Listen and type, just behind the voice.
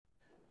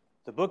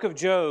The book of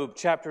Job,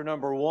 chapter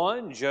number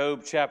 1.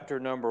 Job, chapter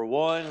number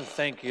 1.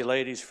 Thank you,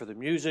 ladies, for the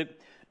music.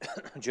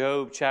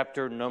 Job,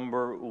 chapter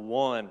number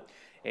 1.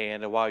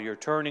 And while you're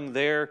turning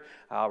there,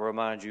 I'll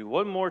remind you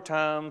one more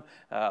time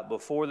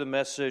before the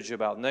message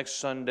about next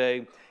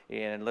Sunday,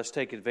 and let's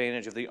take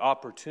advantage of the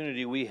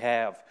opportunity we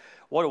have.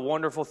 What a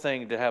wonderful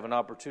thing to have an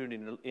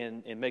opportunity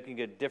in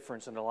making a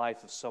difference in the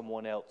life of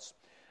someone else.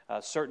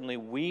 Certainly,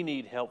 we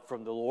need help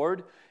from the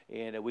Lord,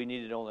 and we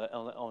need it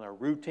on a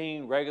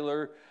routine,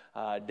 regular,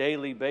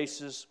 daily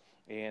basis.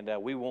 And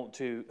we want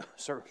to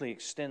certainly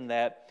extend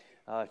that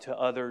to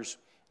others.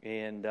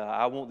 And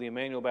I want the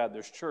Emmanuel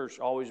Baptist Church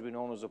always be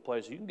known as a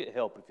place you can get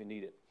help if you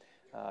need it.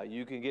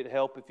 You can get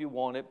help if you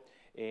want it,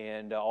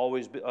 and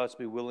always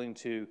be willing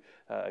to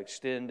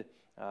extend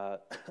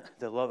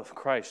the love of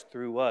Christ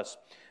through us.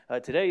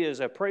 Today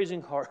is a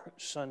Praising Heart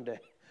Sunday,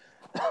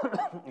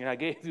 and I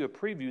gave you a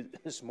preview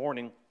this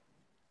morning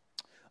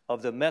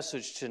of the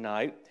message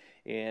tonight,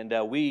 and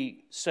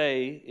we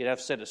say, and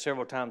I've said it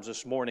several times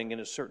this morning,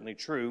 and it's certainly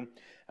true,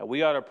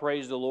 we ought to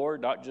praise the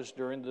Lord, not just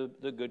during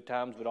the good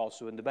times, but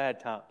also in the bad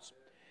times.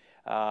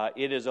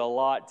 It is a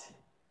lot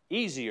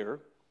easier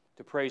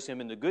to praise Him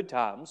in the good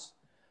times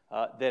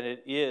than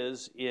it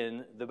is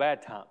in the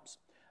bad times.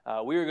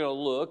 We are going to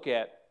look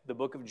at the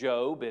book of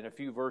Job in a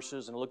few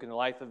verses and look in the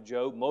life of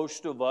Job.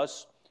 Most of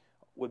us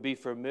would be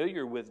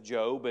familiar with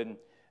Job and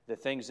the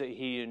things that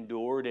he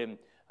endured, and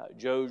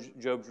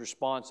Job's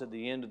response at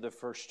the end of the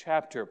first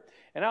chapter.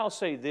 And I'll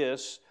say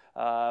this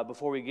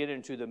before we get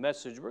into the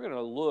message. We're going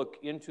to look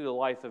into the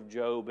life of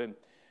Job and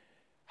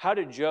how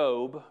did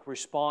Job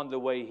respond the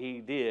way he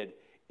did.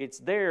 It's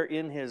there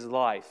in his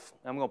life.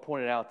 I'm going to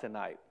point it out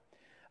tonight.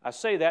 I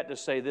say that to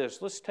say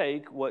this. Let's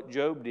take what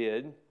Job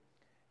did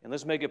and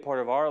let's make it part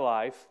of our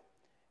life,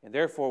 and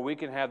therefore we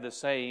can have the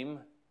same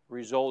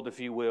result, if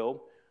you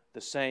will,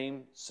 the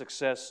same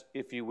success,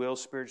 if you will,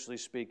 spiritually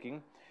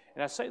speaking.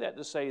 And I say that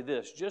to say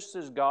this, just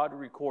as God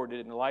recorded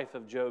in the life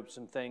of Job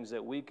some things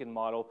that we can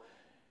model,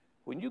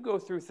 when you go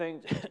through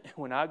things,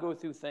 when I go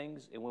through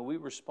things, and when we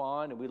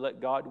respond and we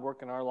let God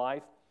work in our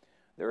life,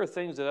 there are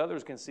things that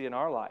others can see in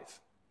our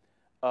life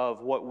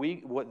of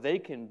what they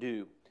can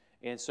do.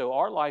 And so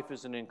our life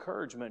is an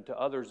encouragement to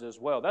others as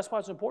well. That's why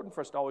it's important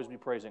for us to always be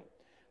praising.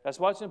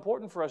 That's why it's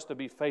important for us to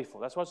be faithful.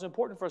 That's why it's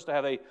important for us to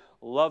have a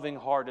loving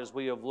heart, as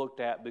we have looked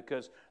at,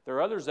 because there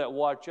are others that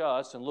watch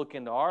us and look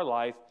into our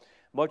life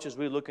much as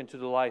we look into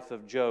the life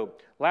of Job.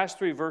 Last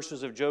three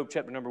verses of Job,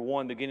 chapter number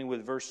 1, beginning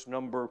with verse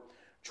number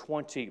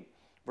 20.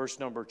 Verse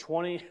number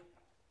 20,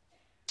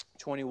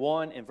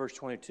 21, and verse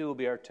 22 will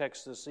be our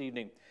text this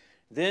evening.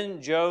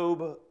 Then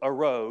Job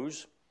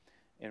arose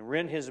and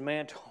rent his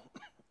mantle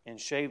and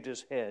shaved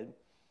his head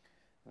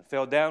and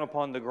fell down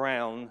upon the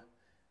ground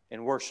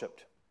and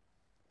worshipped.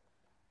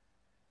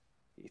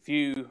 If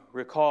you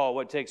recall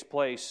what takes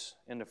place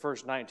in the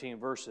first 19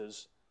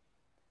 verses,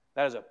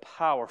 that is a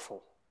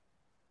powerful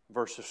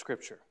verse of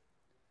Scripture.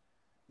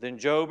 Then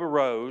Job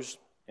arose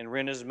and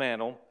rent his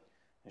mantle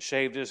and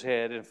shaved his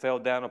head and fell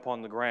down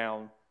upon the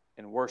ground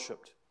and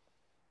worshipped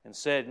and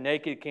said,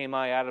 Naked came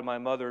I out of my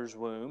mother's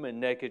womb, and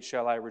naked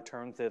shall I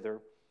return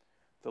thither.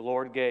 The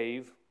Lord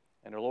gave,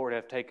 and the Lord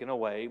hath taken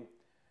away.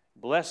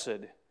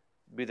 Blessed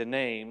be the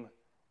name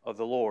of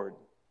the Lord.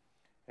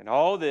 In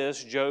all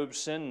this Job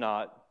sinned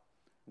not,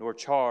 nor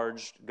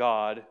charged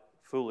God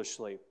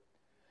foolishly.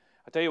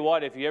 I tell you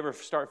what, if you ever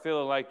start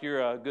feeling like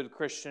you're a good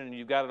Christian and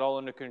you've got it all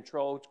under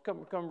control,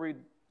 come read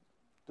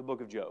the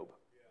book of Job.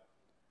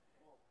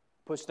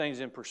 Puts things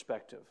in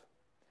perspective.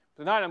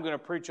 Tonight I'm going to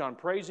preach on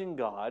praising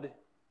God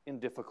in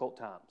difficult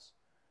times.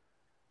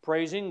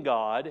 Praising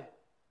God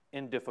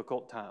in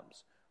difficult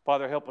times.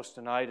 Father, help us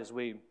tonight as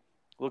we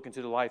look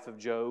into the life of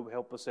Job.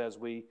 Help us as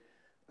we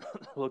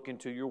look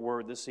into your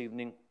word this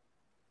evening.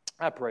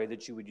 I pray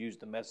that you would use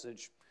the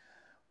message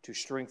to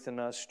strengthen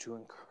us, to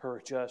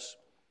encourage us,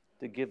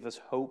 to give us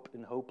hope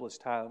in hopeless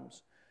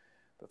times.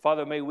 But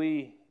Father, may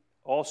we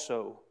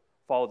also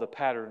follow the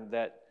pattern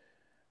that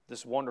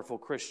this wonderful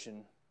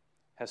Christian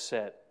has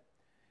set.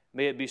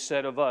 May it be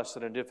said of us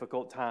that in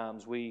difficult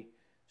times we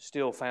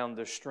still found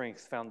the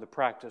strength, found the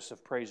practice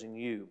of praising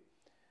you.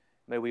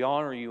 May we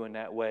honor you in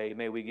that way.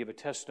 May we give a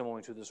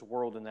testimony to this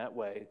world in that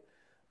way.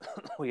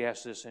 We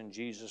ask this in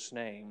Jesus'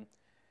 name.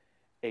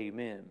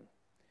 Amen.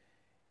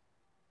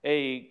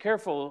 A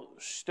careful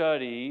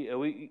study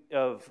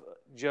of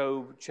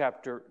Job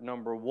chapter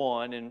number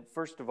 1, and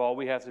first of all,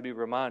 we have to be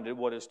reminded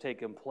what has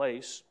taken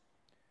place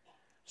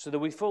so that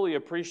we fully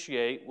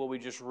appreciate what we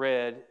just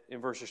read in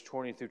verses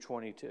 20 through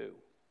 22.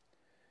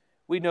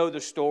 We know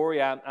the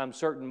story. I'm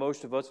certain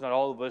most of us, not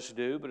all of us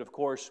do, but of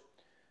course,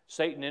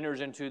 Satan enters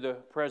into the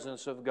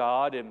presence of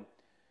God and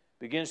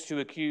begins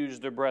to accuse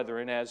the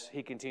brethren, as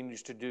he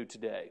continues to do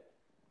today.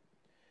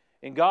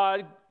 And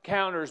God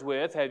counters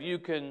with, have you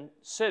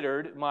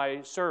considered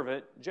my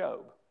servant Job?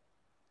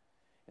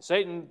 And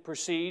Satan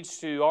proceeds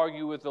to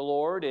argue with the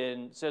Lord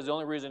and says the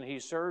only reason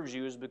he serves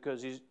you is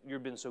because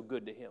you've been so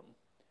good to him.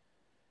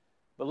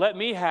 But let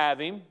me have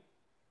him,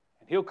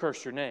 and he'll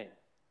curse your name.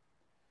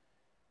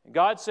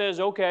 God says,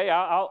 okay,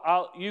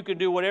 you can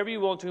do whatever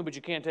you want to him, but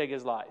you can't take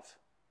his life.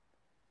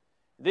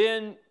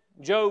 Then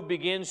Job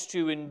begins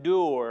to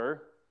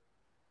endure.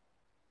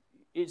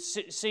 It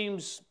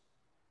seems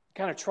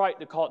kind of trite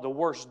to call it the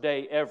worst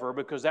day ever,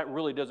 because that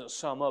really doesn't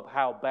sum up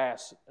how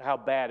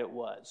bad it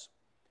was.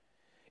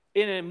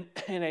 In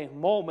a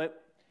moment,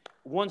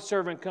 one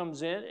servant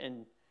comes in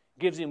and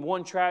gives him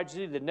one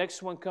tragedy. The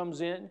next one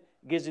comes in,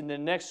 gives him the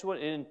next one.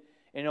 And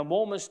in a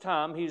moment's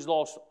time, he's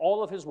lost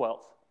all of his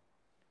wealth,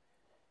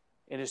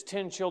 and his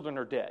 10 children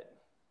are dead.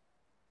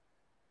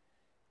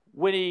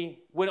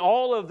 When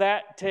all of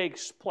that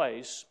takes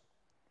place,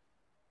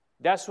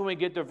 that's when we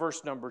get to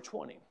verse number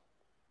 20.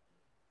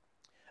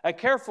 A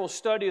careful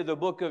study of the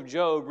book of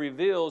Job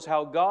reveals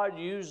how God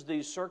used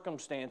these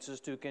circumstances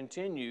to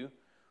continue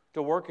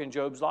to work in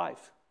Job's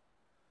life.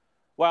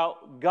 While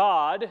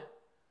God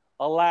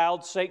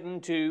allowed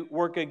Satan to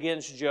work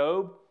against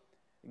Job,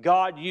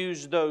 God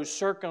used those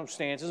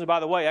circumstances. And by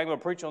the way, I'm going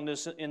to preach on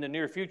this in the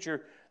near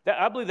future.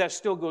 I believe that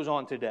still goes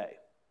on today.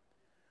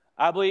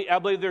 I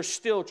believe there's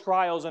still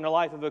trials in the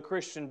life of a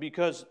Christian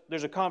because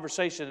there's a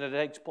conversation that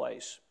takes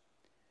place.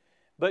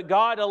 But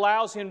God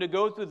allows him to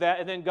go through that,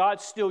 and then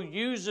God still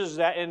uses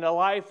that in the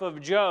life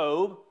of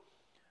Job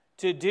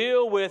to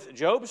deal with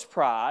Job's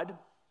pride.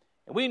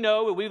 And we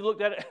know, and we've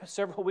looked at it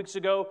several weeks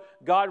ago,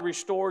 God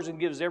restores and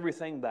gives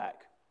everything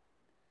back.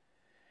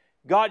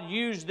 God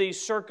used these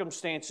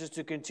circumstances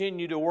to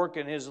continue to work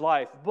in his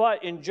life.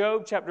 But in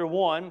Job chapter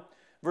 1,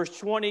 verse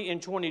 20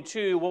 and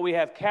 22, what we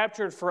have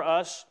captured for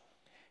us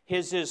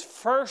is his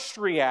first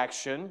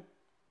reaction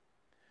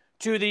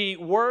to the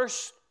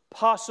worst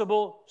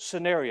possible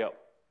scenario.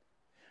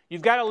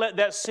 You've got to let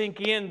that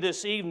sink in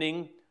this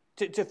evening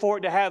for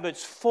it to have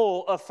its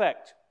full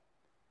effect.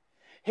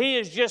 He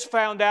has just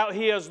found out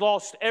he has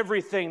lost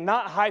everything,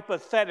 not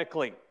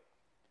hypothetically.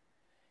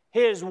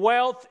 His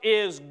wealth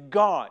is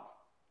gone.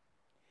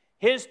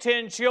 His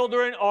 10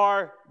 children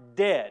are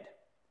dead.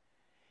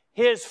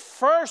 His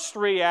first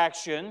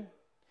reaction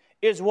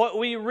is what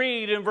we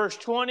read in verse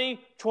 20,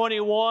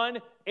 21,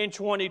 and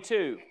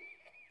 22.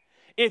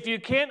 If you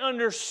can't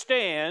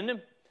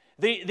understand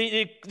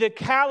the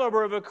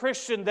caliber of a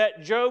Christian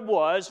that Job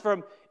was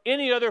from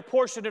any other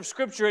portion of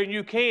Scripture, and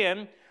you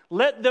can,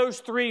 let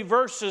those 3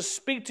 verses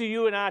speak to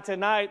you and I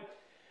tonight.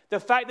 The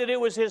fact that it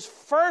was his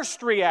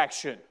first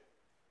reaction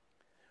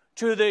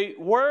to the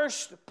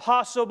worst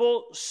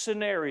possible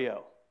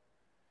scenario.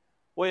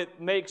 Well,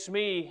 it makes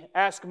me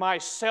ask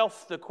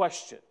myself the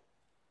question,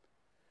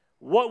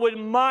 what would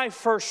my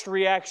first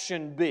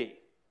reaction be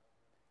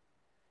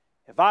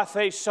if I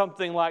faced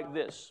something like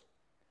this?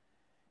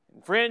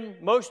 And friend,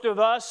 most of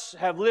us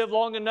have lived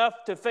long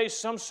enough to face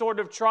some sort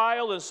of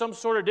trial and some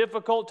sort of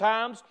difficult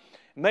times.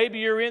 Maybe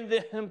you're in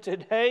them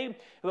today,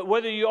 but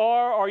whether you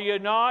are or you're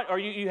not, or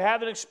you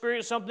haven't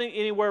experienced something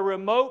anywhere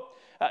remote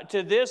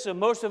to this, and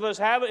most of us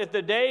haven't, if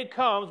the day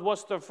comes,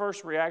 what's the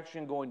first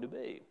reaction going to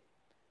be?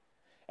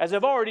 As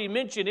I've already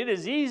mentioned, it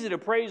is easy to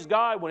praise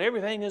God when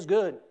everything is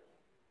good.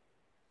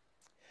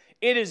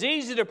 It is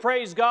easy to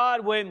praise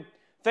God when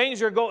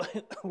things are going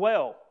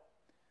well.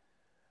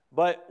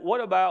 But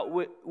what about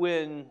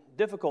when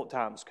difficult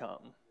times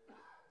come?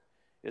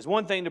 It's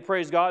one thing to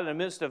praise God in the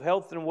midst of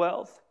health and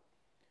wealth.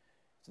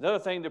 It's another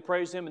thing to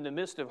praise Him in the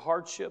midst of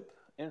hardship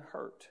and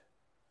hurt.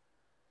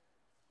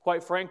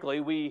 Quite frankly,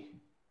 we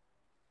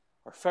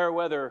are fair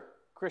weather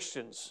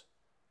Christians.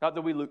 Not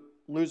that we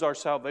lose our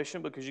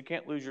salvation, because you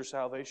can't lose your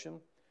salvation,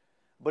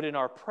 but in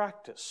our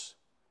practice,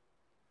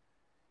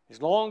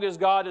 as long as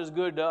God is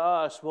good to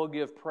us, we'll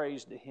give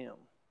praise to Him.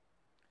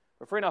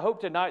 But friend, I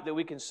hope tonight that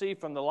we can see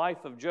from the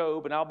life of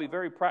Job, and I'll be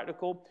very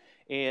practical,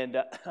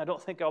 and I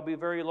don't think I'll be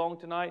very long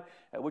tonight,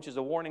 which is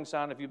a warning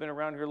sign if you've been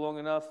around here long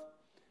enough.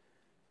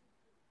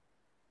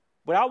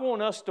 But I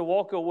want us to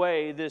walk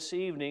away this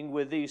evening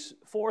with these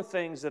 4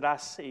 things that I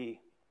see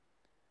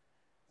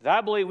that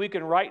I believe we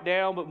can write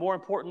down, but more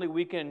importantly,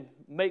 we can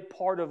make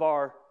part of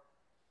our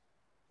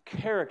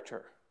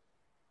character.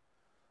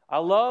 I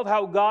love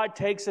how God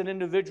takes an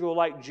individual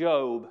like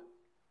Job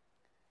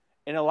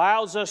and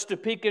allows us to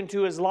peek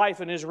into his life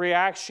and his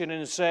reaction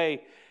and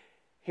say,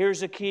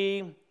 here's a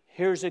key,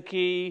 here's a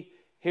key,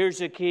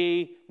 here's a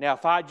key. Now,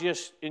 if I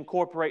just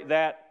incorporate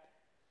that,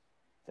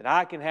 then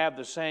I can have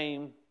the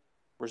same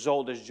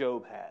result as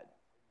Job had.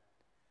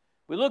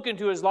 We look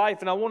into his life,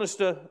 and I want us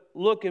to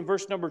look in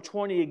verse number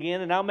 20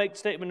 again, and I'll make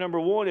statement number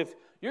 1. If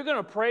you're going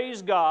to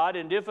praise God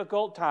in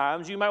difficult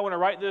times, you might want to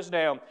write this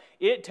down.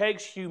 It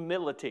takes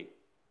humility.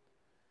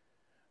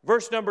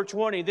 Verse number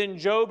 20, then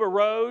Job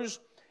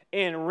arose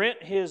and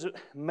rent his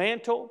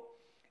mantle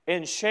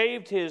and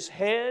shaved his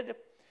head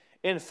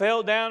and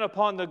fell down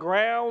upon the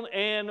ground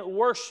and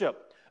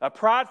worshiped. A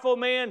prideful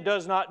man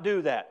does not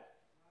do that.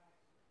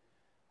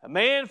 A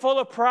man full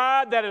of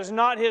pride, that is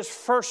not his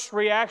first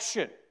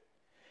reaction.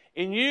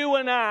 And you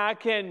and I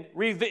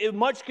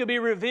much can be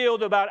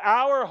revealed about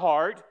our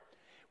heart.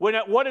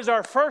 What is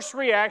our first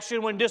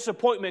reaction when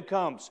disappointment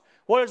comes?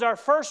 What is our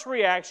first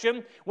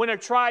reaction when a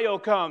trial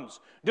comes?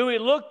 Do we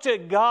look to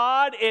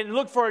God and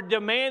look for a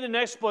demand and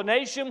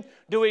explanation?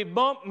 Do we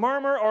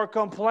murmur or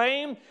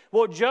complain?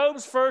 Well,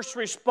 Job's first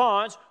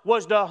response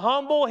was to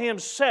humble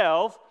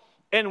himself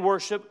and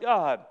worship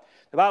God.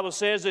 The Bible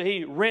says that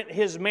he rent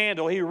his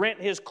mantle, he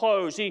rent his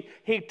clothes,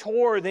 he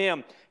tore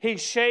them, he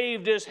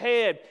shaved his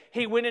head.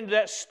 He went into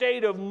that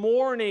state of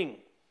mourning,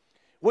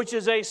 which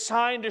is a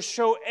sign to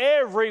show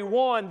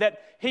everyone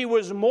that he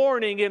was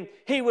mourning and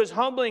he was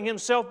humbling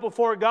himself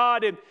before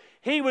God, and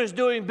he was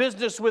doing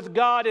business with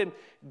God and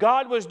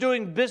God was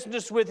doing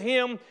business with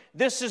him.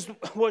 This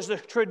was the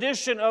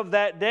tradition of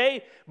that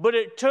day, but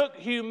it took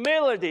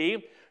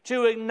humility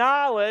to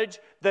acknowledge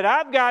that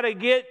I've got to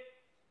get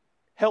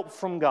help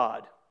from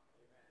God.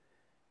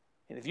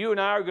 And if you and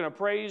I are going to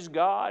praise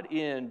God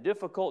in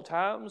difficult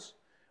times,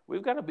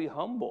 we've got to be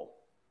humble.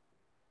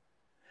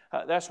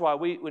 That's why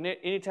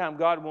anytime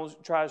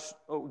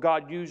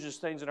God uses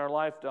things in our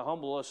life to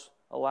humble us,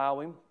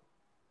 allow Him.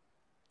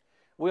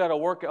 We got to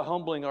work at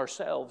humbling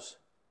ourselves.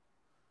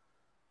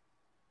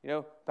 You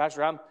know,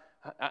 Pastor,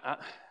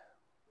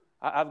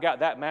 I've got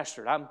that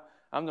mastered.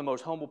 I'm the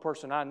most humble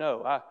person I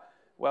know.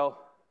 Well,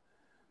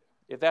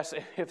 if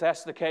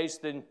that's the case,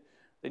 then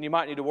you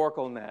might need to work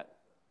on that.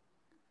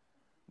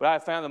 But I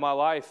found in my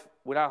life,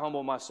 when I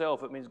humble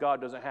myself, it means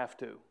God doesn't have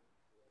to.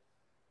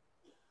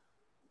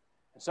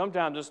 And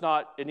sometimes it's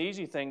not an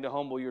easy thing to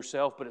humble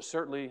yourself, but it's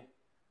certainly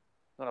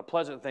not a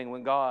pleasant thing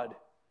when God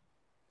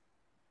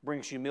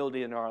brings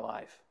humility into our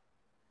life.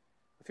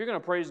 If you're going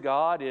to praise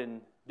God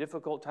in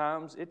difficult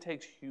times, it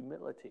takes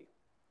humility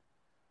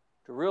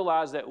to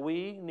realize that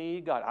we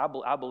need God.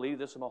 I believe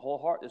this in my whole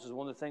heart. This is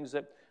one of the things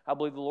that I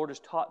believe the Lord has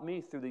taught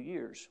me through the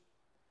years.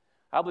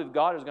 I believe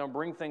God is going to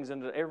bring things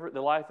into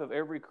the life of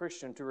every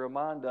Christian to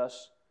remind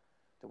us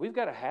that we've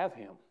got to have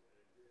Him.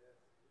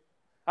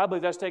 I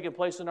believe that's taken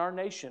place in our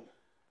nation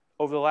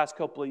over the last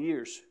couple of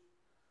years.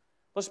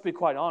 Let's be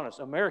quite honest.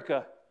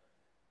 America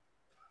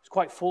is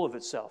quite full of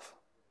itself.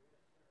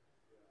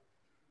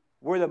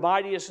 We're the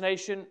mightiest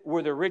nation.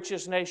 We're the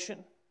richest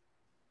nation.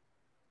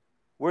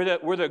 We're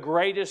the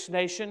greatest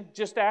nation.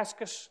 Just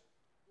ask us.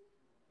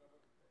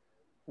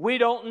 We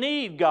don't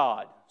need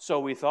God,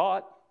 so we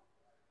thought.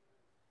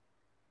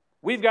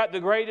 We've got the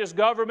greatest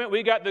government.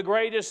 We've got the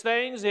greatest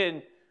things.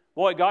 And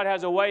boy, God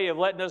has a way of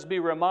letting us be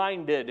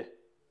reminded.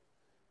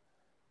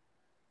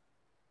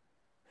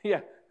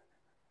 Yeah,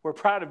 we're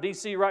proud of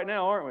D.C. right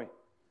now, aren't we?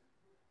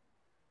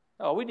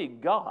 Oh, we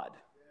need God.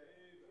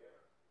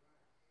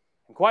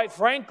 And quite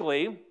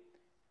frankly,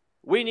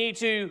 we need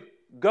to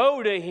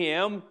go to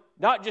Him,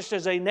 not just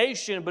as a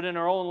nation, but in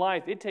our own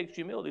life. It takes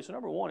humility. So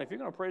number one, if you're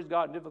going to praise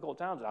God in difficult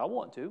times, I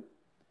want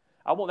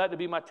that to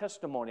be my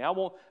testimony. I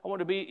want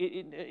to be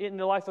in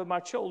the life of my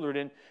children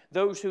and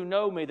those who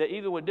know me, that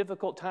even when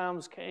difficult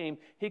times came,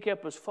 He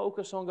kept us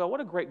focused on God. What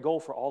a great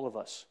goal for all of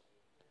us.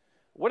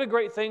 What a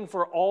great thing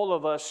for all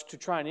of us to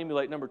try and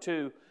emulate. Number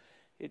two,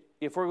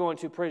 if we're going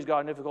to praise God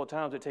in difficult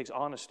times, it takes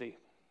honesty.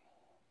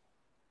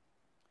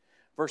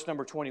 Verse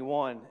number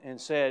 21, and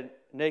said,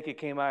 naked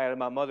came I out of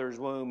my mother's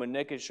womb, and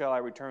naked shall I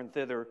return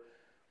thither.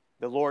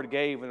 The Lord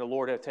gave, and the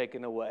Lord hath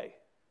taken away.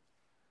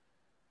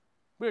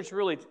 But it's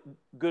really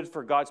good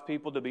for God's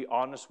people to be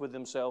honest with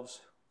themselves.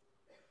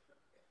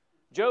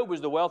 Job was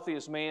the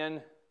wealthiest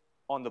man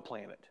on the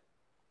planet.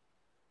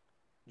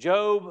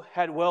 Job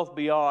had wealth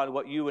beyond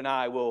what you and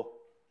I will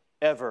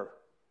ever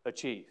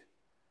achieve.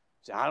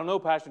 Say, I don't know,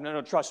 Pastor.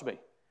 No, trust me.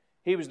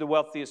 He was the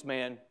wealthiest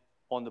man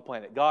on the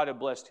planet. God had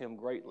blessed him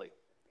greatly.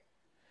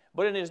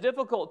 But in his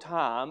difficult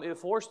time, it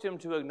forced him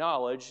to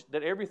acknowledge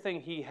that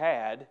everything he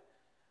had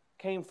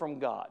came from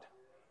God.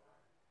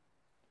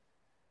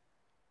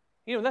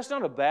 You know, that's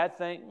not a bad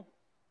thing.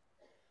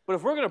 But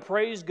if we're going to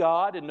praise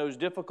God in those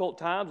difficult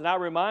times, and I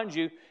remind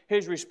you,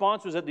 his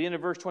response was at the end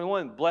of verse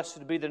 21,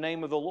 blessed be the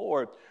name of the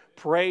Lord.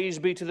 Praise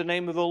be to the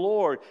name of the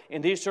Lord.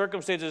 In these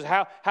circumstances,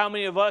 how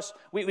many of us,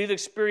 we've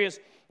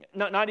experienced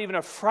not even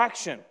a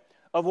fraction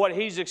of what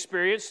he's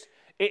experienced.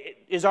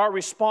 It is our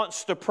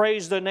response to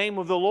praise the name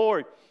of the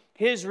Lord.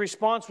 His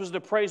response was to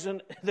praise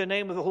the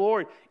name of the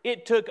Lord.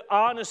 It took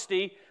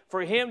honesty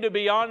for him to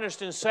be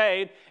honest and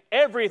say,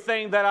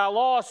 everything that I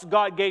lost,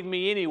 God gave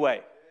me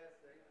anyway.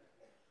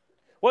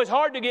 Well, it's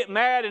hard to get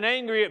mad and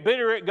angry and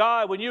bitter at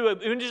God when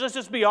let's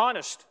just be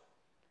honest.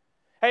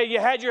 Hey, you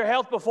had your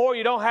health before,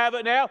 you don't have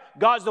it now.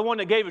 God's the one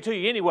that gave it to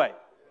you anyway.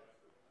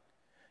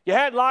 You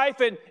had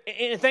life and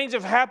things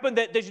have happened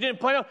that you didn't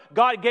plan on.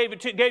 God gave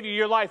you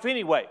your life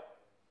anyway.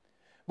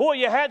 Boy,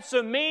 you had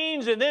some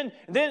means and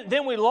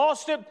then we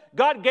lost it.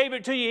 God gave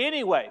it to you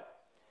anyway.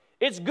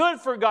 It's good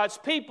for God's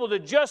people to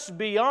just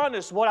be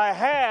honest. What I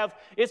have,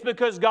 it's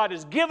because God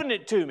has given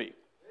it to me.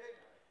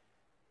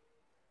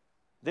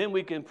 Then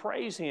we can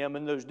praise Him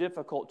in those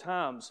difficult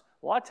times.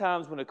 A lot of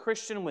times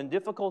when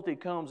difficulty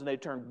comes and they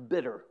turn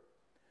bitter,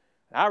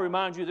 and I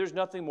remind you, there's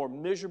nothing more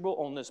miserable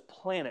on this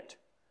planet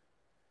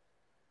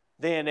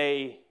than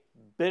a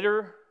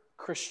bitter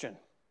Christian.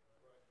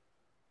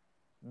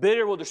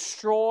 Bitter will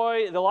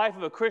destroy the life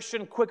of a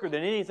Christian quicker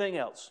than anything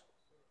else.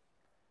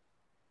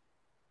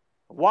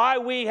 Why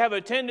we have a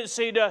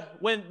tendency to,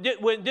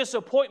 when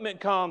disappointment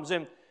comes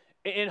and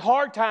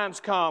hard times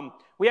come,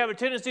 we have a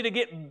tendency to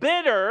get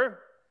bitter,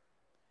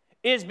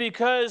 is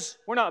because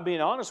we're not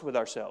being honest with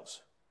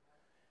ourselves.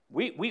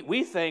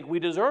 We think we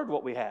deserved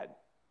what we had.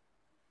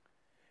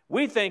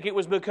 We think it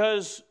was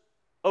because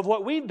of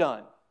what we've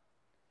done.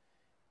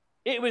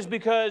 It was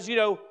because,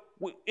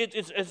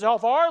 it's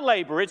off our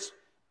labor.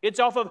 It's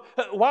off of,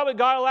 why would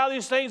God allow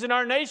these things in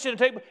our nation to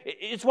take?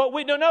 It's what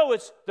we don't know.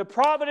 It's the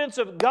providence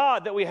of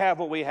God that we have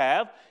what we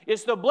have.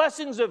 It's the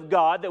blessings of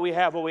God that we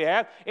have what we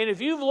have. And if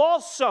you've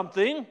lost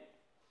something,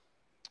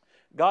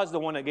 God's the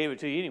one that gave it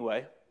to you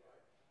anyway.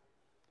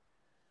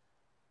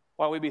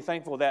 Why don't we be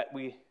thankful that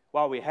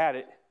while we had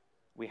it,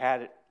 we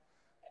had it?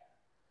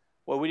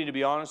 Well, we need to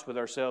be honest with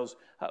ourselves.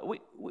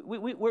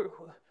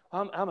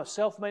 I'm a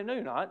self-made. No,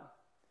 you're not.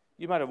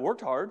 You might have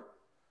worked hard.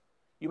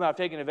 You might have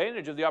taken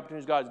advantage of the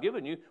opportunities God's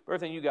given you, but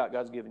everything you got,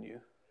 God's given you.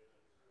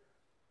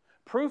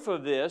 Proof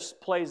of this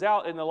plays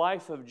out in the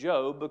life of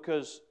Job,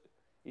 because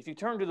if you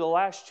turn to the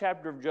last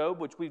chapter of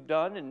Job, which we've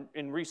done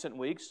in recent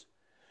weeks,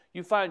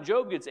 you find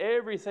Job gets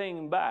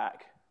everything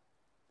back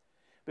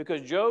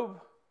because Job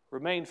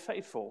remained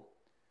faithful.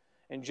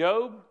 And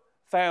Job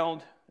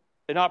found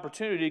an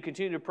opportunity to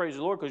continue to praise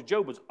the Lord because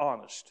Job was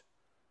honest.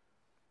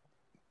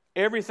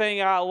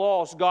 Everything I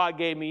lost, God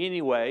gave me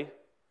anyway.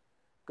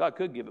 God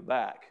could give it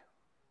back.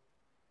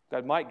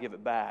 God might give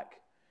it back.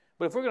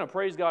 But if we're going to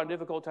praise God in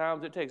difficult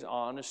times, it takes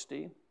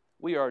honesty.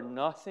 We are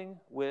nothing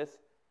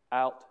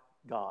without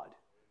God.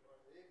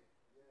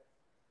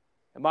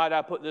 And might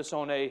I put this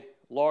on a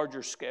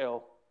larger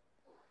scale?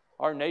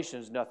 Our nation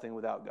is nothing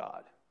without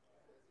God.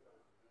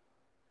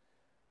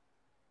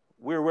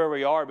 We're where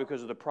we are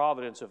because of the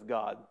providence of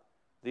God,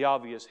 the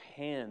obvious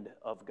hand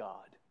of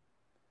God.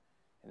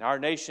 And our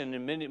nation,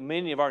 and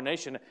many of our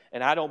nation,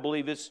 and I don't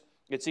believe it's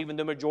even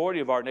the majority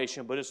of our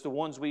nation, but it's the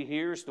ones we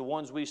hear, it's the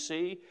ones we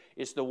see,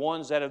 it's the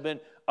ones that have been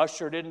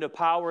ushered into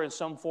power in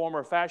some form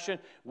or fashion.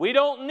 We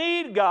don't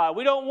need God.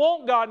 We don't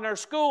want God in our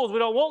schools. We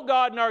don't want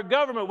God in our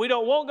government. We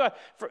don't want God.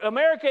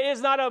 America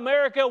is not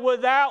America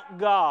without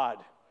God.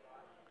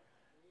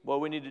 Well,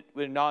 we need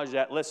to acknowledge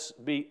that. Let's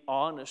be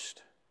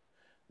honest.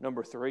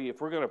 Number 3,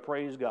 if we're going to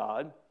praise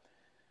God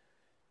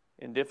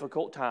in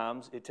difficult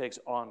times, it takes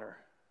honor.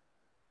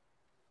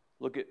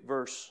 Look at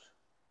verse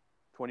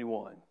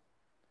 21.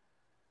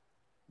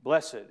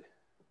 Blessed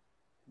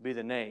be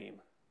the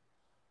name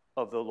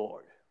of the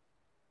Lord.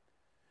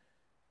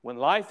 When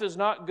life is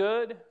not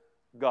good,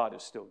 God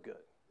is still good.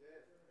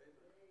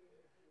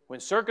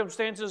 When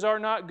circumstances are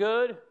not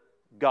good,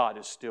 God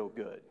is still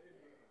good.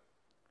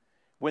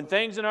 When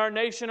things in our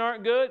nation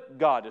aren't good,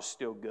 God is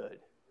still good.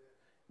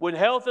 When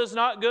health is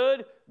not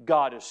good,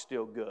 God is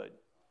still good.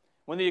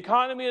 When the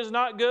economy is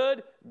not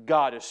good,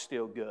 God is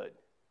still good.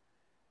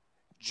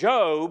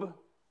 Job,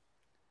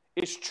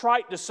 it's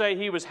trite to say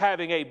he was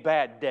having a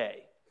bad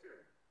day.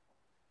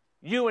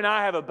 You and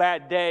I have a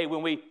bad day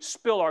when we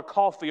spill our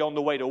coffee on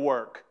the way to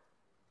work.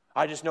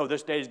 I just know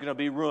this day is going to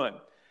be ruined.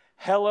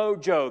 Hello,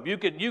 Job. You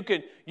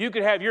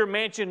could have your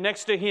mansion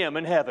next to him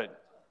in heaven.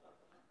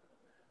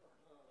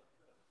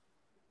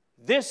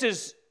 This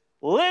is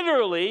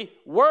literally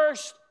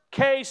worst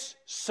case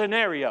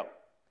scenario.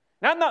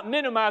 Now, I'm not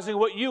minimizing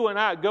what you and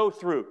I go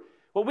through.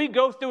 What we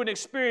go through and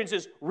experience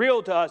is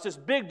real to us. It's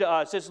big to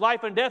us. It's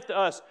life and death to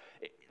us.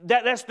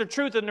 That's the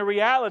truth and the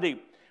reality.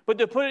 But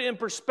to put it in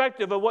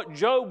perspective of what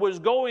Job was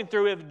going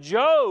through, if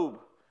Job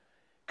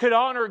could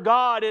honor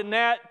God in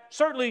that,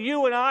 certainly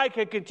you and I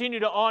can continue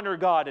to honor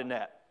God in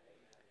that.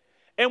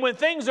 And when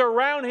things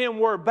around him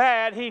were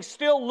bad, he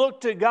still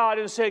looked to God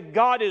and said,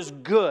 God is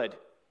good.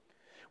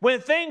 When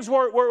things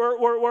were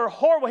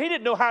horrible, he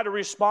didn't know how to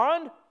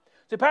respond. He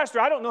said, Pastor,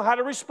 I don't know how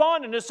to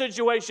respond in this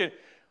situation.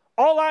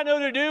 All I know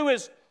to do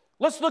is,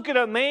 let's look at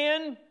a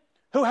man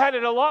who had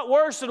it a lot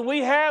worse than we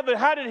have, and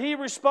how did he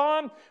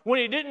respond? When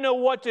he didn't know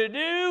what to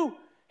do,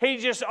 he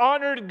just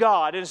honored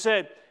God and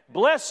said,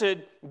 blessed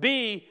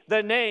be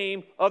the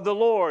name of the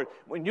Lord.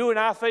 When you and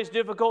I face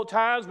difficult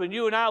times, when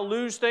you and I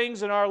lose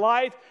things in our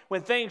life,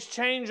 when things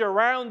change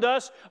around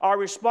us, our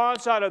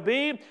response ought to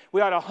be,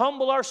 we ought to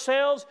humble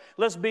ourselves.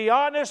 Let's be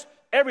honest.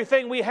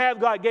 Everything we have,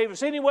 God gave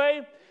us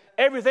anyway.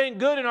 Everything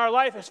good in our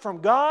life is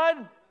from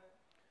God.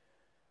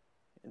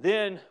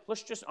 Then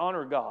let's just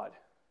honor God.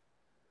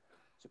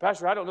 So,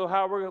 Pastor, I don't know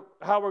how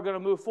we're going to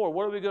move forward.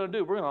 What are we going to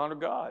do? We're going to honor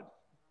God.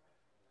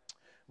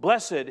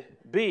 Blessed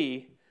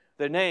be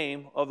the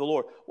name of the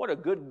Lord. What a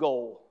good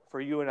goal for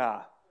you and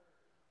I,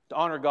 to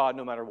honor God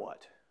no matter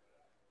what.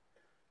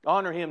 To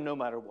honor Him no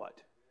matter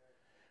what.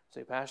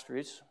 Say, Pastor,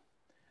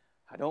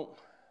 I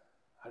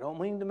don't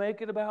mean to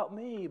make it about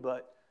me,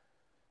 but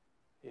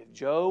if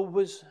Job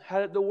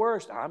had it the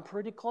worst, I'm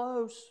pretty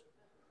close.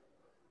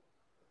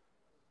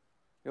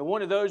 You're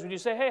one of those when you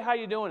say, hey, how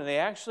you doing? And they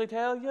actually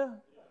tell you.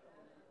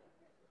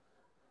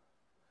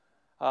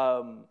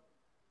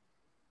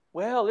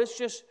 Well, it's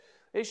just,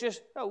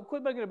 no,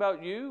 quit making it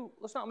about you.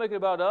 Let's not make it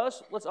about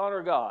us. Let's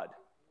honor God.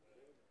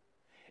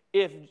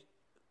 If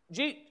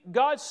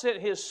God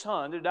sent His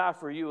Son to die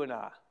for you and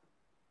I,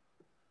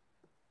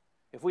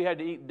 if we had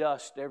to eat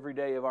dust every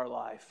day of our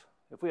life,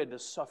 if we had to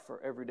suffer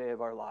every day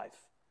of our life,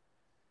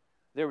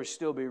 there would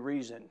still be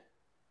reason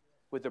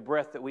with the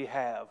breath that we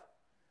have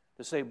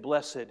to say,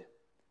 blessed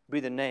be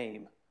the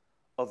name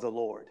of the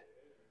Lord.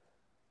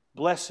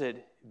 Blessed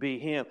be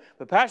Him.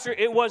 But Pastor,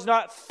 it was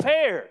not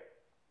fair.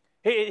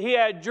 He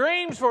had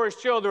dreams for his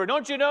children.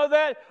 Don't you know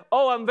that?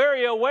 Oh, I'm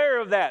very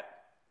aware of that.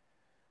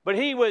 But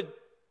he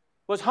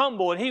was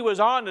humble and he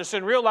was honest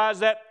and realized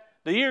that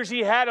the years he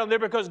had them there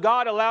because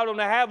God allowed him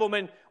to have them.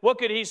 And what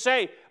could he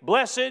say?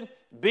 Blessed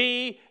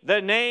be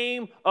the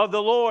name of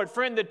the Lord.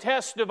 Friend, the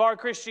test of our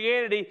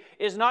Christianity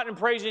is not in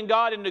praising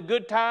God in the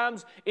good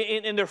times,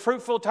 in the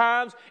fruitful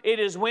times. It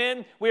is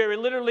when we are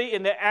literally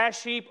in the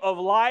ash heap of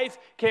life.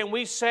 Can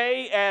we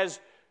say, as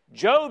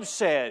Job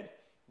said,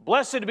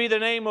 blessed be the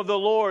name of the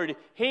Lord.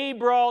 He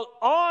brought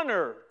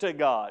honor to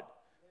God.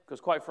 Because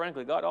quite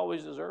frankly, God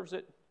always deserves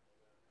it.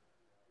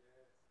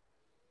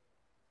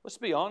 Let's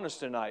be honest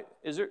tonight.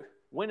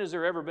 When has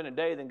there ever been a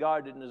day that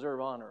God didn't deserve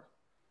honor?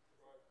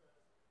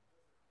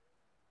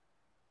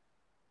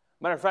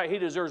 Matter of fact, He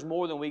deserves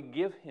more than we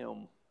give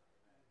Him.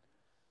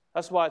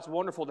 That's why it's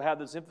wonderful to have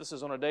this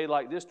emphasis on a day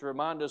like this to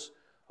remind us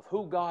of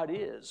who God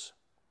is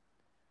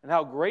and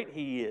how great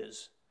He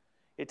is.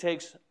 It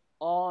takes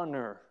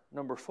honor.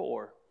 Number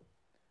 4.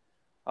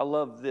 I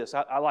love this.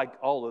 I like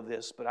all of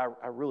this, but I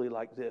really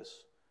like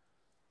this.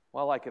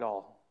 Well, I like it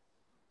all.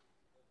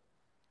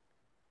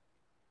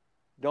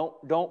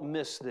 Don't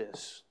miss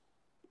this.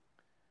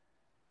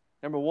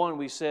 Number 1,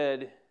 we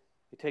said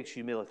it takes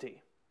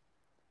humility.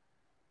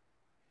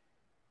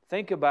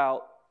 Think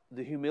about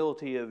the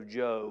humility of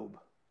Job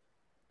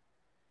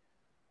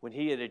when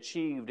he had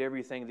achieved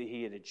everything that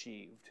he had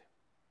achieved.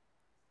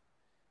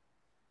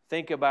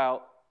 Think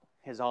about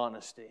his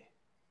honesty.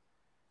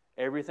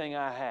 Everything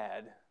I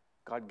had,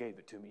 God gave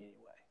it to me anyway.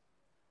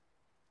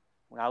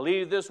 When I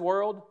leave this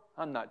world,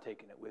 I'm not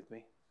taking it with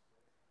me.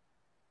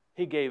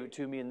 He gave it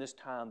to me in this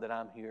time that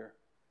I'm here.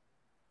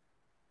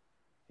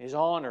 His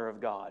honor of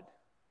God.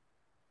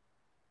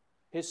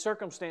 His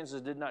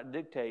circumstances did not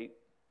dictate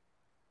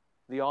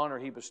the honor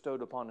He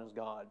bestowed upon His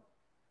God.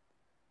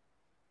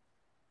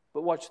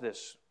 But watch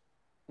this.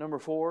 Number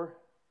 4,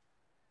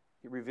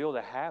 He revealed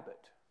a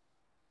habit.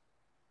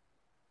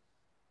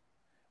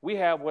 We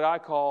have what I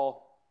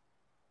call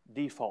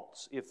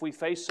defaults. If we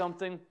face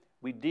something,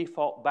 we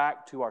default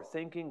back to our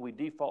thinking, we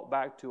default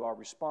back to our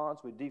response,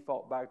 we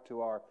default back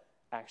to our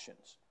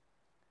actions.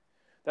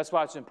 That's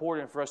why it's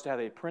important for us to have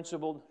a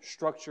principled,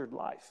 structured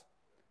life.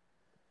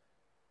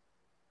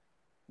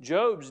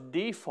 Job's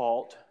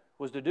default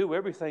was to do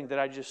everything that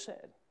I just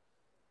said.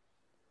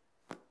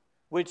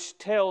 Which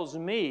tells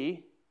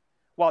me,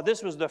 while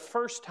this was the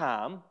first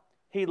time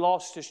he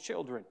lost his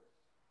children,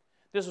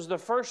 this was the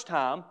first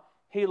time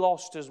he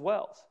lost his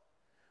wealth,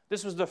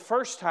 this was the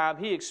first time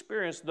he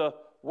experienced the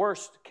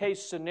worst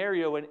case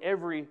scenario in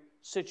every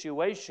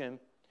situation,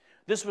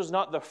 this was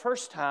not the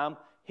first time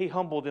he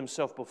humbled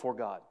himself before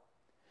God.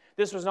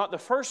 This was not the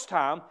first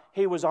time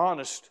he was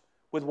honest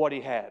with what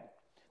he had.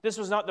 This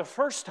was not the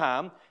first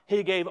time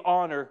he gave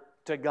honor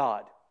to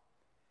God.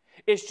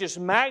 It's just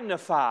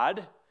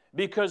magnified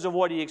because of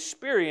what he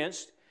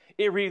experienced.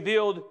 It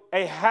revealed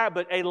a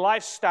habit, a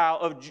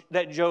lifestyle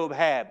that Job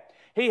had.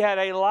 He had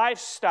a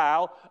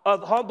lifestyle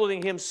of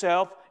humbling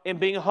himself and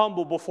being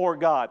humble before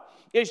God.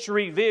 It's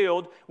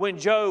revealed when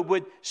Job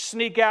would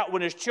sneak out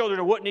when his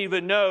children wouldn't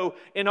even know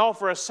and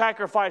offer a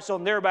sacrifice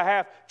on their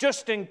behalf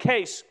just in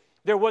case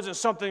there wasn't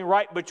something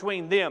right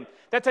between them.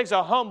 That takes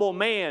a humble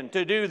man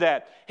to do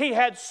that. He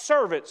had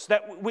servants.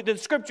 That the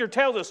Scripture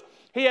tells us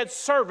he had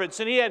servants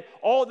and he had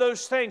all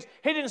those things.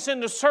 He didn't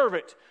send a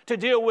servant to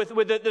deal with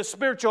the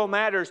spiritual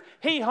matters.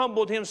 He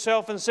humbled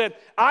himself and said,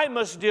 I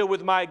must deal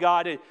with my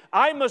God. And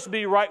I must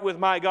be right with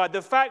my God.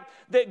 The fact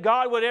that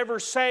God would ever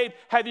say,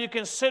 have you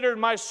considered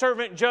my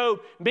servant Job,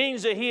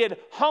 means that he had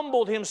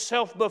humbled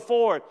himself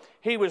before.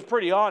 He was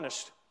pretty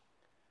honest.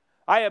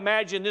 I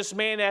imagine this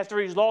man, after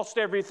he's lost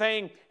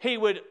everything, he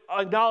would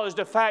acknowledge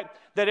the fact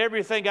that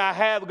everything I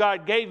have,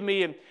 God gave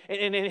me,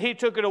 and He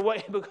took it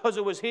away because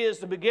it was His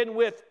to begin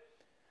with.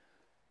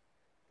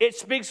 It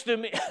speaks to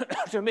me,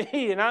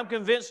 and I'm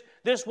convinced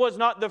this was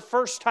not the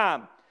first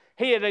time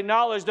he had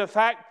acknowledged the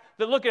fact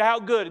that look at how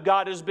good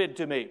God has been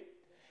to me.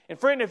 And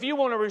friend, if you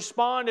want to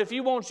respond, if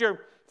you want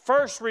your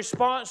first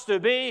response to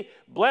be,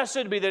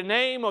 blessed be the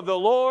name of the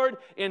Lord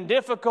in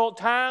difficult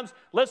times,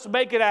 let's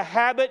make it a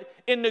habit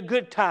in the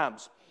good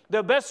times.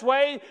 The best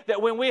way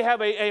that when we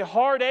have a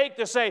heartache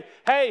to say,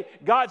 hey,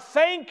 God,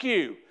 thank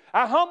you.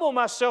 I humble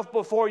myself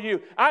before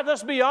you.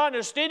 Let's be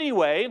honest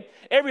anyway.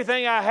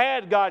 Everything I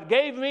had, God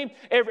gave me.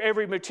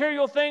 Every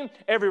material thing,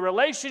 every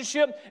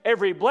relationship,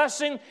 every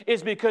blessing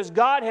is because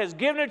God has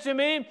given it to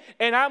me,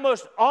 and I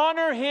must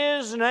honor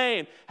His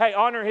name. Hey,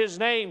 honor His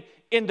name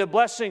in the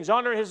blessings.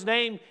 Honor His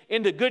name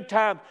in the good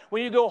times.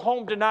 When you go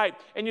home tonight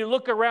and you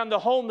look around the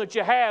home that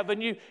you have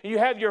and you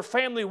have your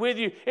family with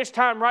you, it's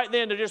time right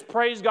then to just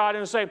praise God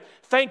and say,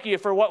 thank you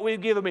for what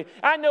we've given me.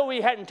 I know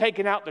we hadn't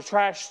taken out the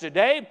trash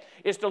today.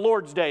 It's the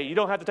Lord's day. You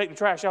don't have to take the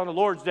trash out on the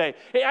Lord's day.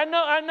 I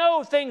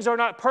know things are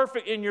not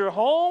perfect in your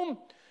home,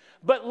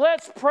 but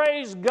let's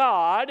praise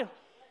God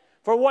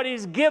for what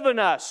He's given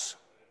us.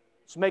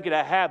 Let's make it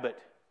a habit.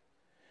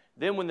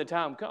 Then when the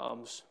time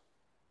comes,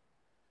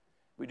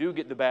 we do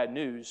get the bad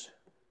news.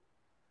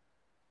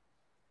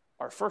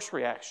 Our first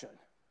reaction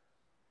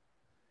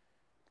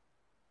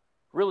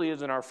really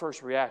isn't our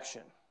first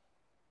reaction.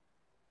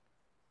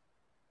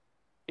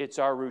 It's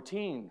our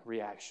routine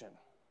reaction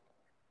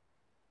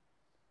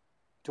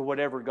to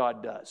whatever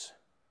God does.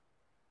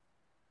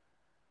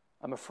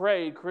 I'm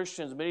afraid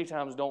Christians many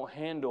times don't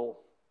handle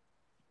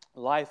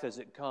life as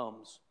it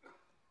comes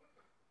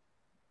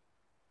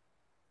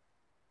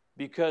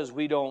because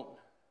we don't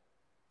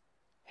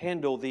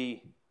handle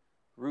the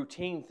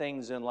routine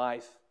things in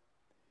life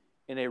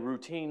in a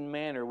routine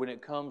manner when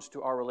it comes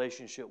to our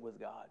relationship with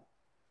God.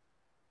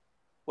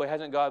 Well,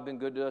 hasn't God been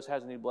good to us?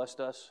 Hasn't He blessed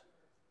us?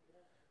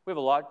 We have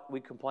a lot we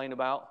complain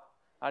about.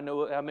 I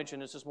know I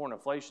mentioned this morning.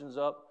 Inflation's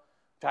up.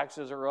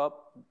 Taxes are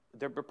up.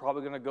 They're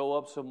probably going to go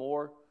up some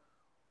more.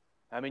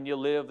 I mean, you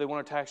live, they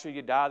want to tax you.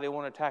 You die, they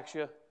want to tax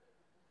you.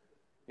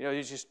 You know,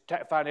 you just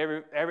find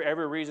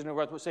every reason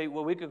to say,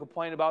 well, we could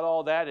complain about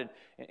all that, and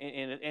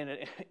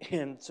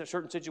in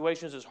certain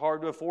situations it's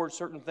hard to afford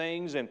certain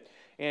things. But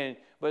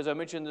as I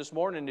mentioned this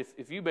morning,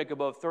 if you make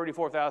above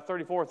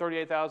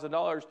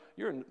 $38,000,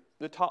 you're in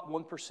the top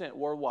 1%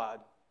 worldwide.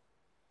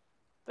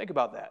 Think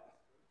about that.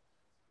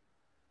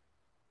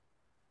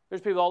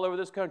 There's people all over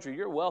this country.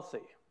 You're wealthy.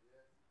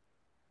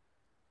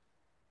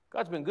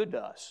 God's been good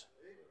to us.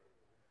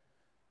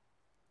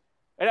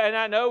 And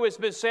I know it's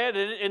been said,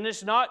 and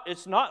it's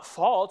not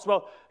false.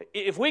 Well,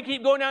 if we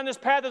keep going down this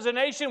path as a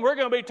nation, we're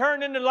going to be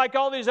turned into like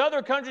all these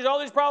other countries, all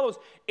these problems.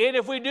 And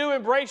if we do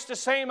embrace the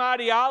same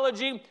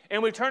ideology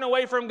and we turn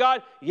away from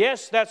God,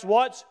 yes, that's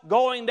what's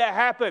going to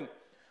happen.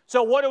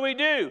 So what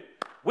do?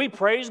 We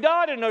praise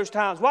God in those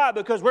times. Why?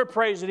 Because we're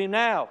praising Him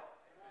now.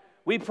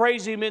 We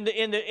praise Him in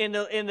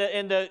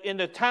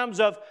the times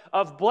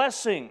of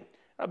blessing.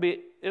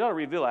 It ought to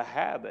reveal a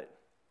habit.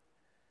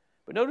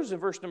 But notice in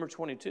verse number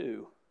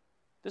 22.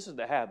 This is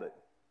the habit.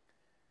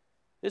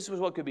 This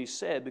was what could be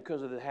said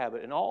because of the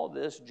habit. In all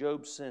this,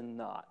 Job sinned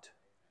not,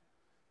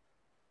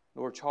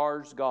 nor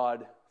charged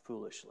God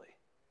foolishly.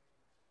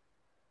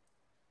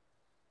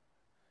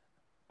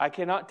 I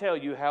cannot tell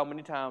you how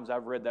many times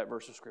I've read that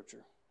verse of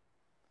Scripture.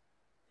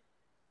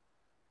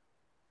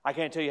 I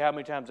can't tell you how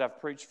many times I've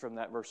preached from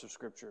that verse of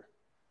Scripture.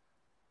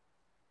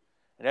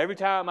 And every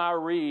time I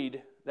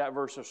read that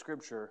verse of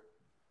Scripture,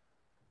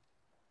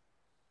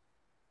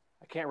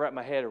 I can't wrap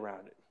my head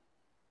around it.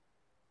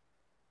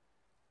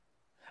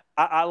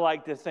 I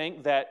like to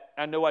think that,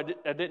 I know I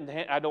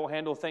don't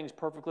handle things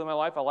perfectly in my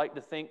life. I like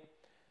to think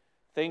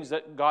things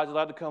that God's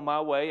allowed to come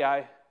my way,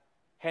 I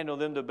handle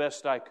them the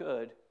best I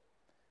could.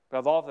 But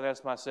I've often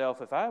asked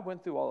myself, if I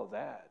went through all of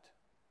that,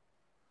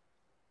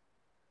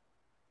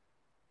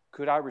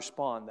 could I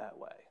respond that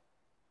way?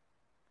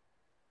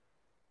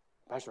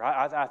 Pastor,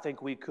 I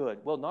think we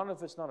could. Well, not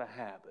if it's not a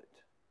habit.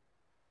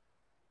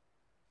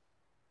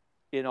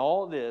 In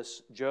all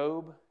this,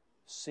 Job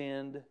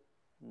sinned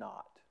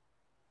not,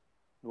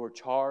 nor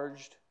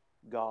charged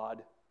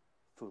God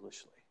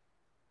foolishly.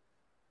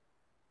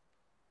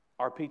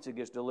 Our pizza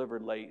gets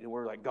delivered late, and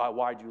we're like, God,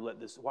 why'd you let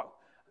this? Why?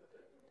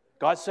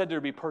 God said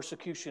there'd be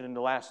persecution in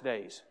the last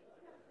days.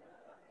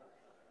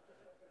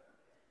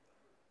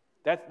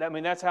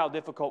 That's how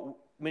difficult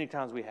many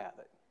times we have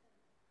it.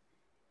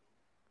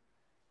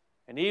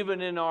 And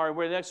even in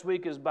where next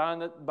week is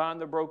bind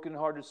the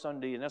brokenhearted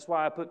Sunday, and that's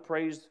why I put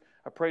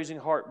a praising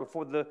heart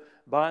before the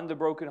bind the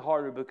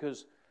brokenhearted,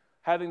 because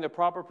having the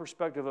proper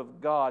perspective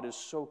of God is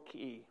so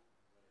key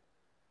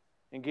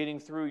in getting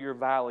through your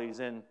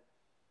valleys and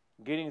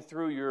getting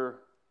through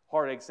your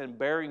heartaches and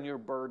bearing your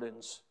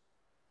burdens.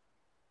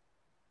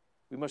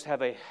 We must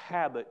have a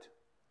habit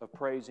of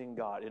praising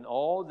God. In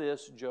all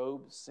this,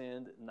 Job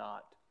sinned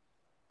not,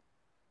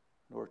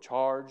 nor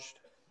charged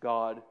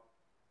God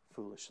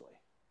foolishly.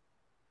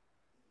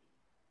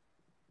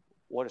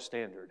 What a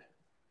standard.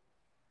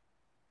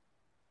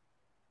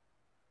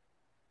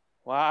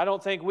 Well, I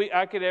don't think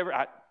I could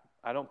ever...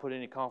 I don't put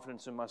any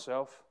confidence in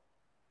myself.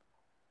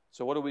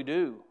 So what do we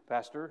do,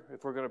 Pastor,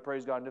 if we're going to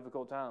praise God in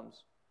difficult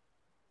times?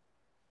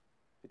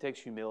 It takes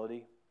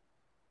humility.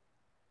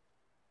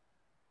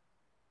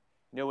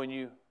 You know, when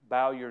you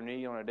bow your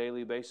knee on a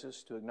daily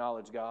basis to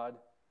acknowledge God,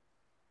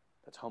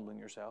 that's humbling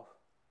yourself.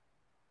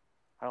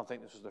 I don't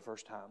think this was the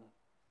first time.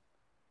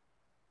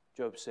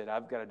 Job said,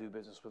 I've got to do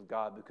business with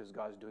God because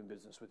God's doing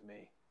business with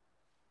me.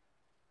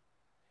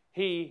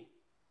 He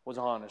was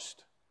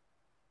honest.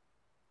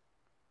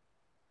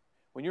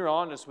 When you're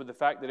honest with the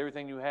fact that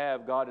everything you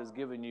have, God has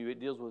given you, it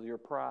deals with your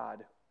pride.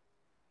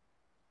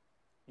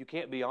 You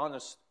can't be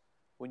honest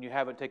when you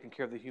haven't taken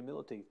care of the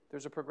humility.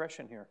 There's a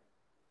progression here.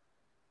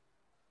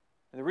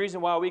 And the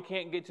reason why we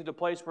can't get to the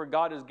place where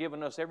God has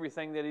given us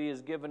everything that He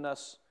has given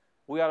us,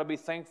 we ought to be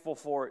thankful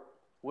for it.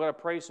 We ought to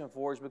praise Him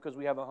for it, is because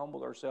we haven't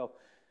humbled ourselves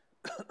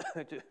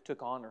to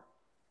honor.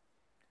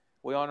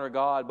 We honor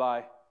God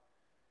by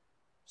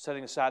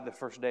setting aside the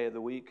first day of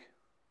the week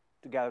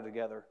to gather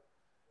together.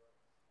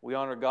 We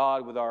honor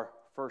God with our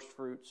first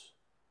fruits.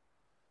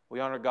 We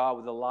honor God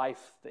with the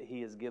life that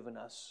He has given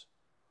us.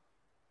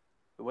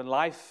 But when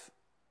life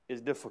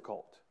is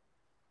difficult,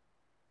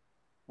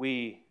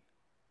 we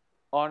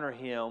honor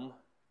Him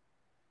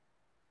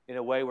in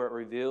a way where it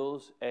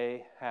reveals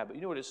a habit.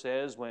 You know what it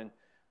says when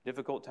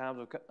difficult times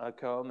have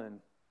come and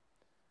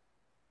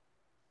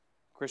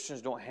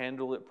Christians don't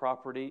handle it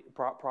properly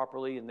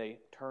and they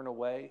turn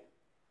away?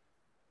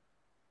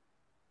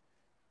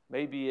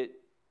 Maybe it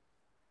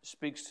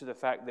speaks to the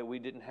fact that we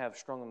didn't have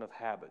strong enough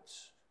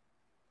habits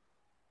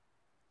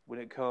when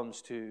it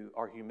comes to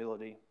our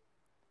humility,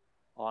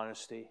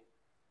 honesty,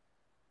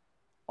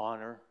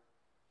 honor.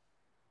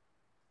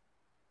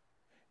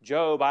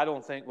 Job, I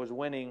don't think, was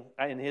winning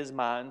in his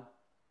mind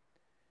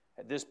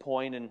at this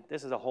point, and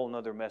this is a whole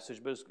other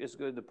message, but it's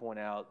good to point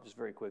out just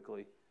very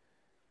quickly.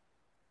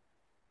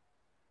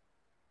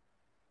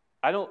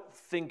 I don't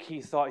think he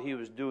thought he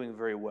was doing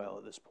very well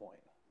at this point.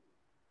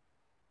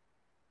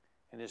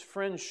 And his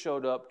friends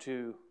showed up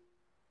to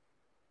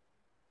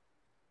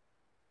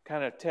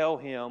kind of tell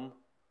him,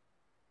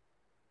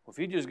 well, if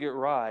you just get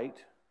right,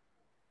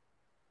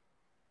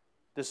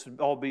 this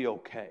would all be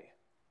okay.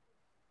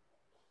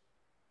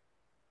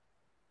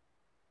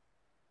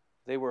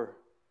 They were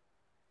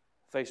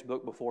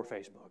Facebook before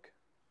Facebook.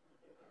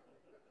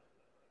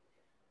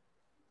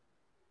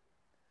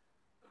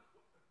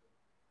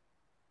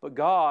 But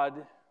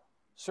God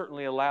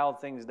certainly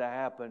allowed things to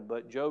happen,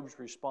 but Job's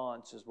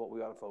response is what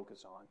we ought to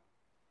focus on.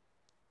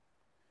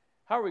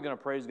 How are we going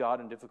to praise God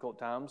in difficult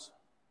times?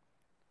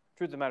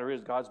 Truth of the matter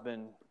is,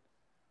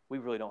 we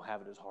really don't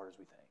have it as hard as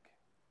we think.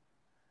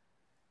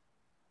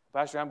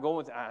 Pastor,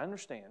 I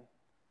understand.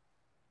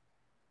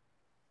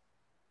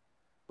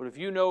 But if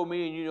you know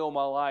me and you know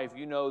my life,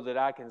 you know that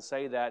I can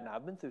say that, and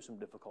I've been through some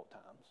difficult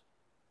times.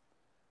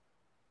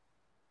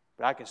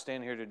 But I can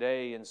stand here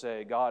today and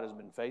say, God has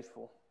been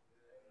faithful.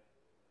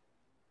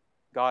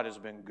 God has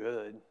been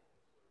good.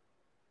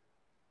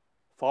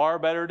 Far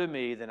better to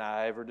me than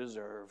I ever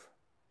deserve.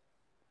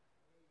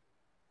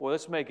 Well,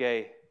 let's make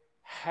a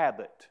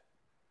habit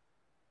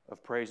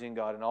of praising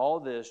God. In all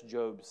this,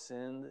 Job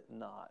sinned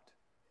not,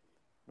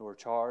 nor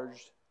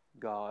charged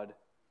God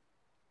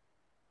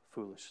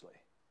foolishly.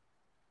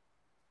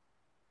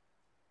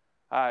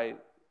 I'm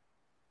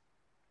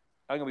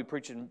going to be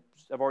preaching,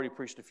 I've already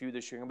preached a few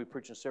this year. I'm going to be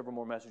preaching several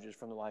more messages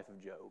from the life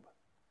of Job.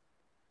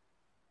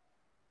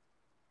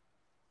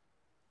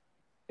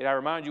 And I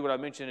remind you what I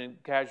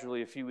mentioned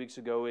casually a few weeks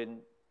ago in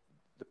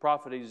the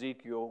prophet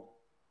Ezekiel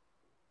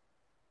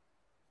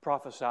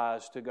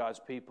prophesies to God's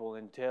people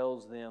and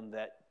tells them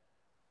that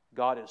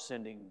God is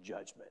sending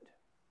judgment.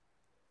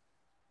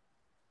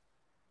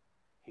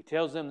 He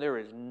tells them there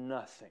is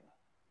nothing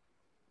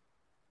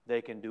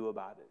they can do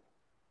about it.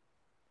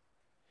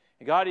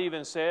 And God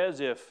even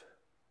says if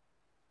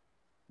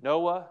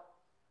Noah,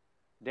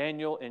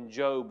 Daniel, and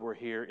Job were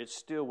here, it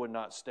still would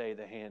not stay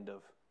the hand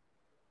of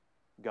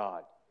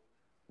God.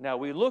 Now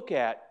we look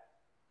at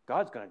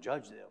God's going to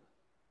judge them.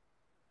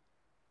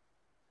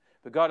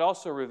 But God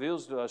also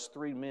reveals to us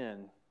three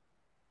men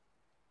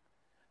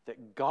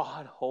that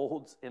God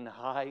holds in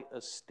high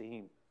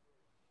esteem.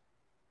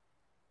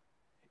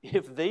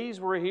 If these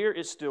were here,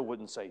 it still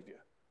wouldn't save you.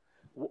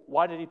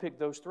 Why did He pick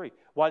those three?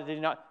 Why did He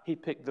not? He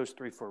picked those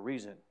three for a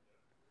reason.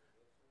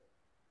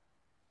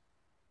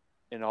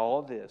 In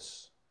all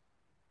this,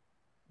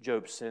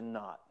 Job sinned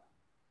not,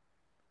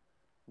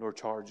 nor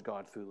charged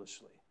God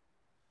foolishly.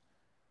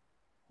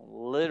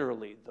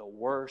 Literally the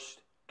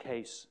worst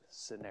case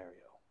scenario.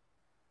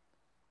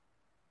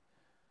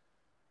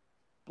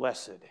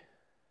 Blessed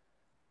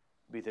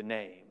be the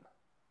name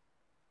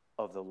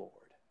of the Lord.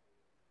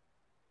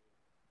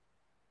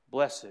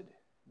 Blessed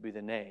be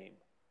the name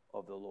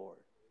of the Lord.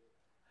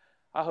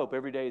 I hope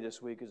every day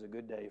this week is a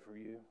good day for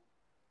you.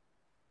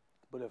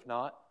 But if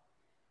not,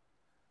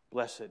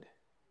 blessed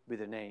be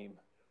the name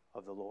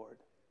of the Lord.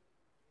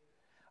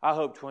 I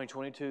hope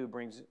 2022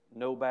 brings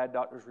no bad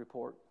doctor's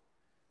report.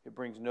 It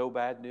brings no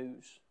bad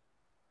news.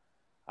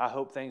 I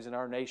hope things in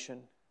our nation,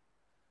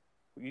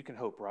 you can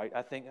hope, right?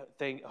 I think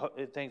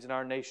things in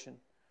our nation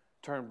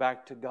turn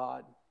back to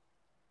God.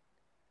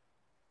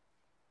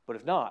 But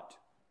if not,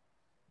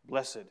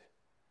 blessed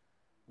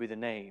be the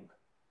name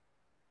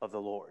of the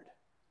Lord.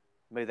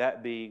 May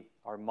that be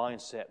our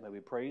mindset. May we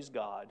praise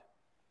God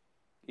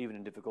even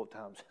in difficult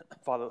times.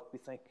 Father, we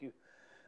thank you